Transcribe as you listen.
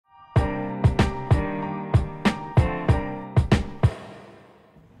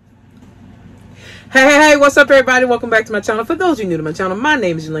Hey, what's up, everybody? Welcome back to my channel. For those of you new to my channel, my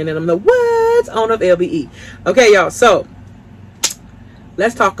name is Elaine, and I'm the What's On of LBE. Okay, y'all, so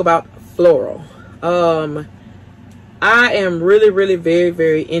let's talk about floral. I am really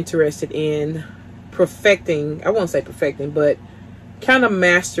very interested in perfecting, I won't say perfecting, but kind of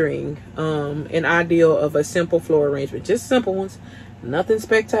mastering an ideal of a simple floral arrangement. Just simple ones. Nothing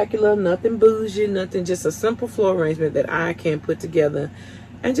spectacular, nothing bougie, nothing, just a simple floral arrangement that I can put together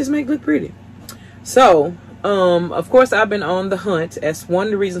and just make look pretty. So, of course, I've been on the hunt. As one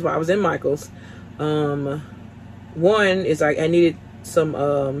of the reasons why I was in Michael's. One is I needed some,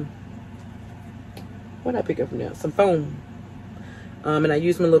 what did I pick up from there? Some foam. And I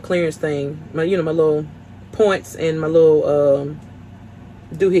used my little clearance thing, my little points and my little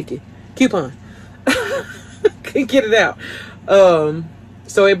doohickey coupon. Couldn't get it out.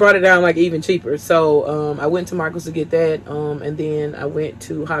 So it brought it down like even cheaper. So I went to Michael's to get that, and then I went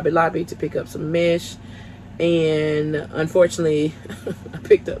to Hobby Lobby to pick up some mesh, and unfortunately I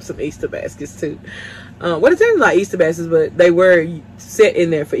picked up some Easter baskets too. Well, it's not like Easter baskets, but they were set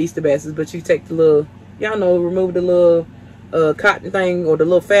in there for Easter baskets. But you take the little, y'all know, remove the little cotton thing or the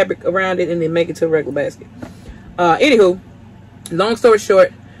little fabric around it and then make it to a regular basket. Anywho, long story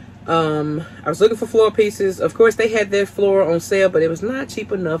short, I was looking for floral pieces. Of course, they had their floral on sale, but it was not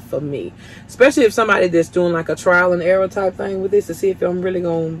cheap enough for me, especially if somebody that's doing like a trial and error type thing with this to see if I'm really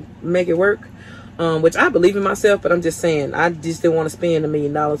gonna make it work, which I believe in myself, but I'm just saying I just didn't want to spend $1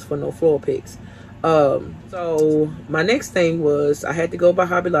 million for no floral picks. So my next thing was I had to go by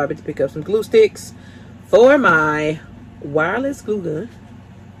Hobby Lobby to pick up some glue sticks for my wireless glue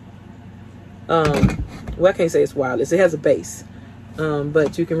gun. Well, I can't say it's wireless, it has a base.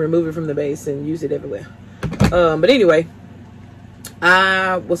 But you can remove it from the base and use it everywhere. But anyway,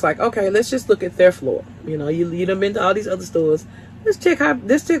 I was like, okay, let's just look at their floor. You know, you done been to all these other stores. Let's check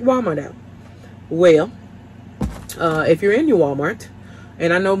Walmart out. Well, if you're in your Walmart,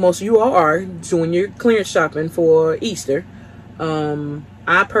 and I know most of you all are doing your clearance shopping for Easter,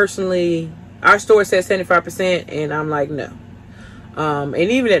 I personally, our store says 75%, and I'm like, no. And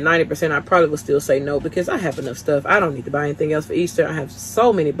even at 90%, I probably would still say no, because I have enough stuff. I don't need to buy anything else for Easter. I have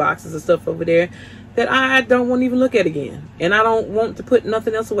so many boxes of stuff over there that I don't want to even look at again. And I don't want to put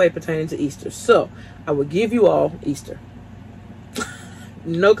nothing else away pertaining to Easter. So I will give you all Easter.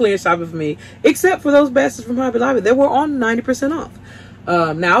 No clearance shopping for me, except for those baskets from Hobby Lobby. They were on 90% off.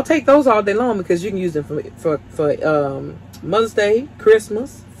 Now I'll take those all day long, because you can use them for Mother's Day,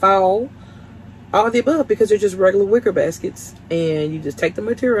 Christmas, fall, all of the above, because they're just regular wicker baskets, and you just take the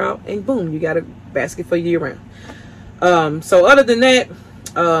material out and boom, you got a basket for year round. So other than that,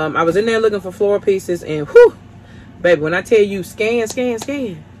 I was in there looking for floral pieces, and whew, baby, when I tell you scan,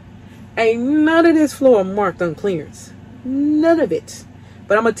 ain't none of this floral marked on clearance. None of it.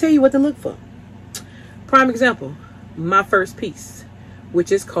 But I'm gonna tell you what to look for. Prime example, my first piece, which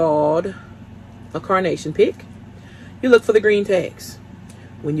is called a carnation pick. You look for the green tags.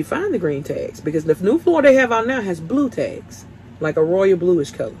 When you find the green tags, because the new floor they have out now has blue tags, like a royal bluish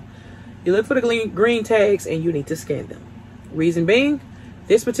color. You look for the green tags and you need to scan them. Reason being,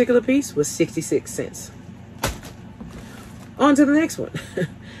 this particular piece was 66 cents. On to the next one.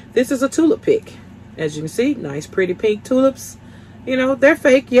 This is a tulip pick. As you can see, nice pretty pink tulips. You know, they're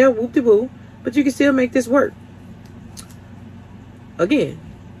fake, yeah, whoop-de-woo, but you can still make this work. Again,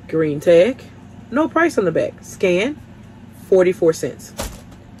 green tag, no price on the back. Scan, 44 cents.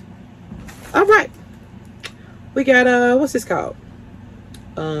 All right, we got what's this called?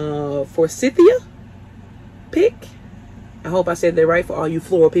 Forsythia pick. I hope I said that right for all you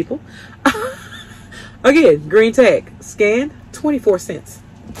floral people. Again, green tag, scan, 24 cents.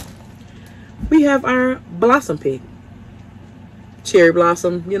 We have our blossom pick, cherry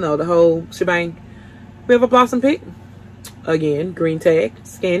blossom, you know, the whole shebang. We have a blossom pick. Again, green tag,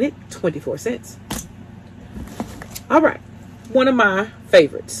 scan it, 24 cents. All right, one of my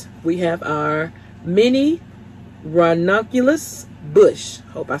favorites. We have our mini ranunculus bush.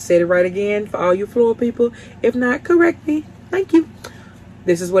 Hope I said it right again for all you floral people. If not, correct me. Thank you.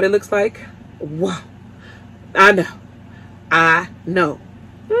 This is what it looks like. Wow. I know.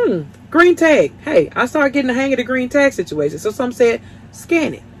 Green tag. Hey, I started getting the hang of the green tag situation. So some said,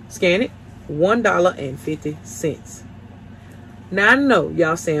 scan it. Scan it. $1.50. Now I know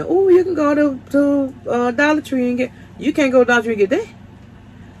y'all saying, oh, you can go to Dollar Tree and get. You can't go to Dollar Tree and get that.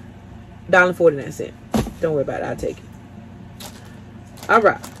 $1.49. Don't worry about it. I'll take it. All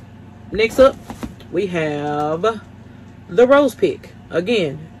right. Next up, we have the rose pick.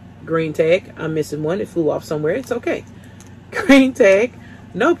 Again, green tag. I'm missing one. It flew off somewhere. It's okay. Green tag.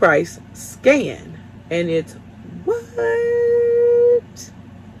 No price. Scan. And it's what?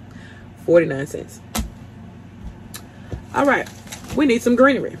 49 cents. All right, we need some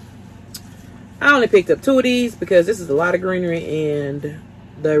greenery. I only picked up 2 of these because this is a lot of greenery, and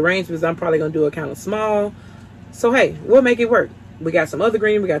the arrangements I'm probably gonna do are kind of small. So hey, we'll make it work. We got some other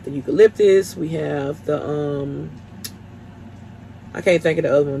greenery. We got the eucalyptus. We have the I can't think of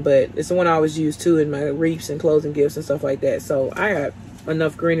the other one, but it's the one I always use too in my wreaths and closing gifts and stuff like that. So I got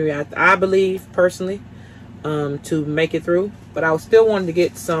enough greenery, I believe personally, to make it through. But I still wanted to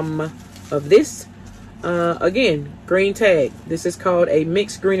get some of this. Again, green tag. This is called a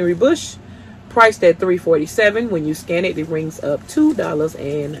mixed greenery bush, priced at $3.47. When you scan it, it rings up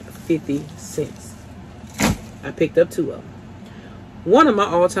 $2.50. I picked up 2 of them. One of my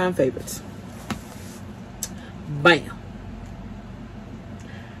all-time favorites. Bam.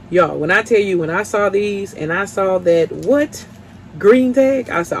 Y'all, when I tell you, when I saw these and I saw that what green tag,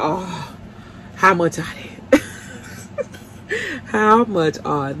 I said, oh, how much are they? How much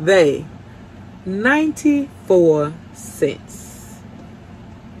are they? 94 cents.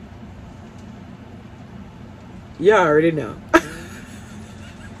 Y'all already know.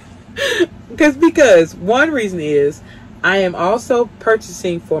 because one reason is I am also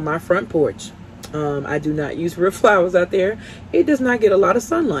purchasing for my front porch. I do not use real flowers out there. It does not get a lot of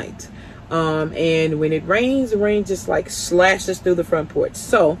sunlight. And when it rains, the rain just like slashes through the front porch.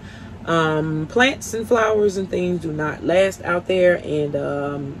 So plants and flowers and things do not last out there. And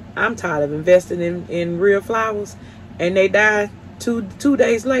I'm tired of investing in real flowers and they die two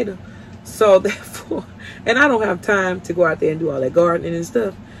days later. So therefore, and I don't have time to go out there and do all that gardening and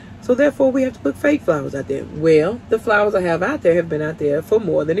stuff. So therefore, we have to put fake flowers out there. Well, the flowers I have out there have been out there for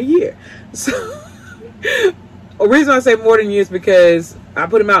more than a year. So the reason I say more than a year is because I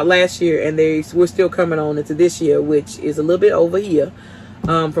put them out last year and they were still coming on into this year, which is a little bit over here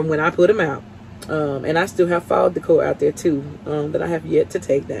from when I put them out. And I still have fall decor out there too that I have yet to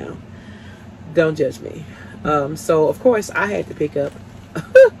take down. Don't judge me. So of course I had to pick up.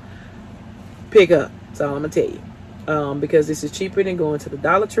 That's all I'm gonna tell you. Because this is cheaper than going to the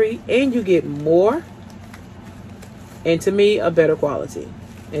Dollar Tree, and you get more, and to me a better quality.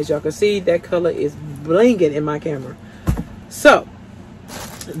 As y'all can see, that color is blinging in my camera. So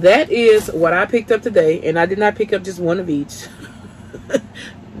that is what I picked up today, and I did not pick up just one of each.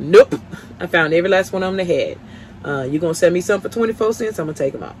 Nope, I found every last one of them they had. You're gonna send me some for 24 cents, I'm gonna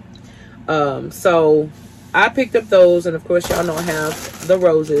take them out. So I picked up those, and of course y'all know I have the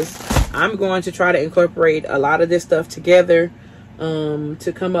roses. I'm going to try to incorporate a lot of this stuff together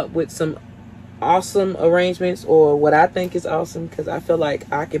to come up with some awesome arrangements, or what I think is awesome, because I feel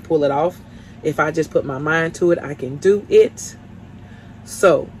like I can pull it off. If I just put my mind to it, I can do it.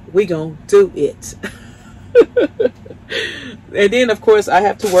 So we gonna do it. And then of course I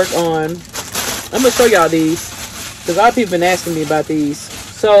have to work on, I'm gonna show y'all these because a lot of people been asking me about these.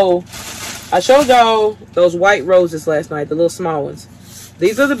 So I showed y'all those white roses last night, the little small ones.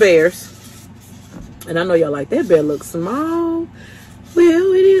 These are the bears. And I know y'all like, that bear looks small.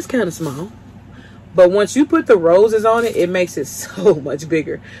 Well, it is kind of small. But once you put the roses on it, it makes it so much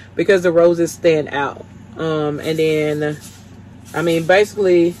bigger because the roses stand out. And then, I mean,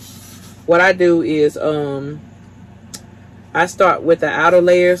 basically what I do is I start with the outer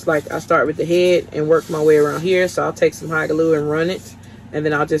layers. Like I start with the head and work my way around here. So I'll take some hot glue and run it. And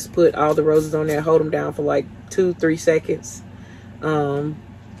then I'll just put all the roses on there, hold them down for like 2-3 seconds. And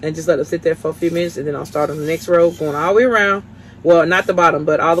just let them sit there for a few minutes, and then I'll start on the next row, going all the way around. Well, not the bottom,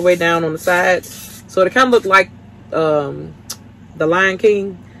 but all the way down on the sides. So it kind of looked like the Lion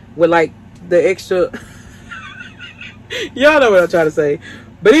King with like the extra. Y'all know what I'm trying to say.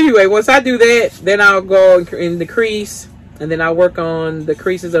 But anyway, once I do that, then I'll go in the crease, and then I'll work on the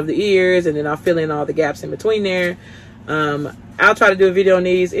creases of the ears, and then I'll fill in all the gaps in between there. I'll try to do a video on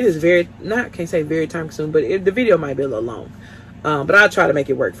these. It is very, can't say very time consuming, but the video might be a little long. But I'll try to make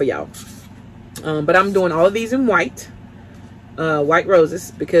it work for y'all. But I'm doing all of these in white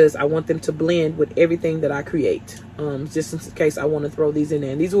roses because I want them to blend with everything that I create. Just in case I want to throw these in there.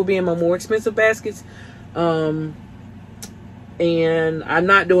 And these will be in my more expensive baskets. And I'm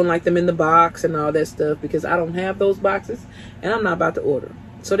not doing like them in the box and all that stuff because I don't have those boxes and I'm not about to order.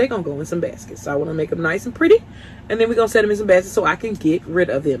 So they're going to go in some baskets. So I want to make them nice and pretty. And then we're going to set them in some baskets so I can get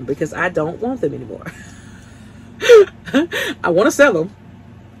rid of them because I don't want them anymore. I want to sell them.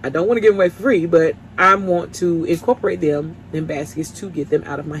 I don't want to give them away for free, but I want to incorporate them in baskets to get them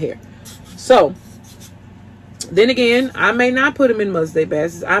out of my hair. So then again, I may not put them in Mother's Day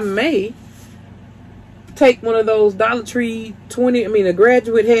baskets. I may take one of those Dollar Tree the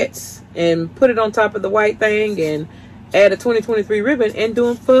graduate hats and put it on top of the white thing and add a 2023 ribbon and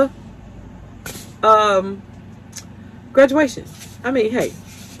do them for graduation. I mean, hey,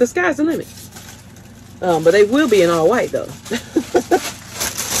 the sky's the limit. But they will be in all white though.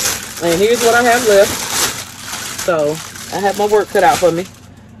 And here's what I have left. So I have my work cut out for me.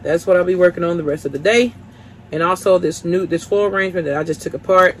 That's what I'll be working on the rest of the day. And also this floral arrangement that I just took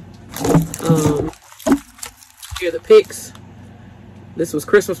apart. Here are the picks. This was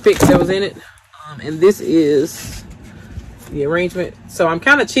Christmas picks that was in it. And this is the arrangement. So I'm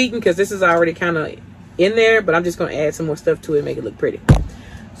kind of cheating because this is already kind of in there, but I'm just going to add some more stuff to it and make it look pretty.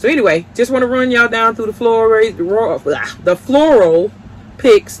 So anyway, just want to run y'all down through the floral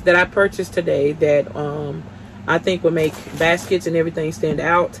picks that I purchased today that I think will make baskets and everything stand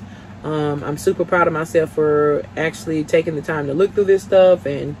out. I'm super proud of myself for actually taking the time to look through this stuff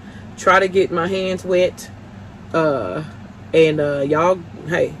and try to get my hands wet. Y'all,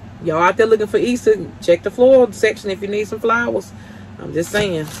 hey, y'all out there looking for Easter, check the floral section if you need some flowers. I'm just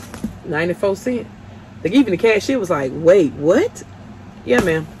saying, 94 cents. Like, even the cashier was like, wait, what? Yeah,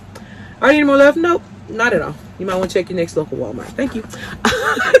 ma'am. Are there any more left? Nope, not at all. You might want to check your next local Walmart. Thank you.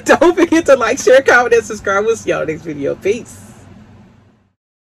 Don't forget to like, share, comment, and subscribe. We'll see y'all next video. Peace.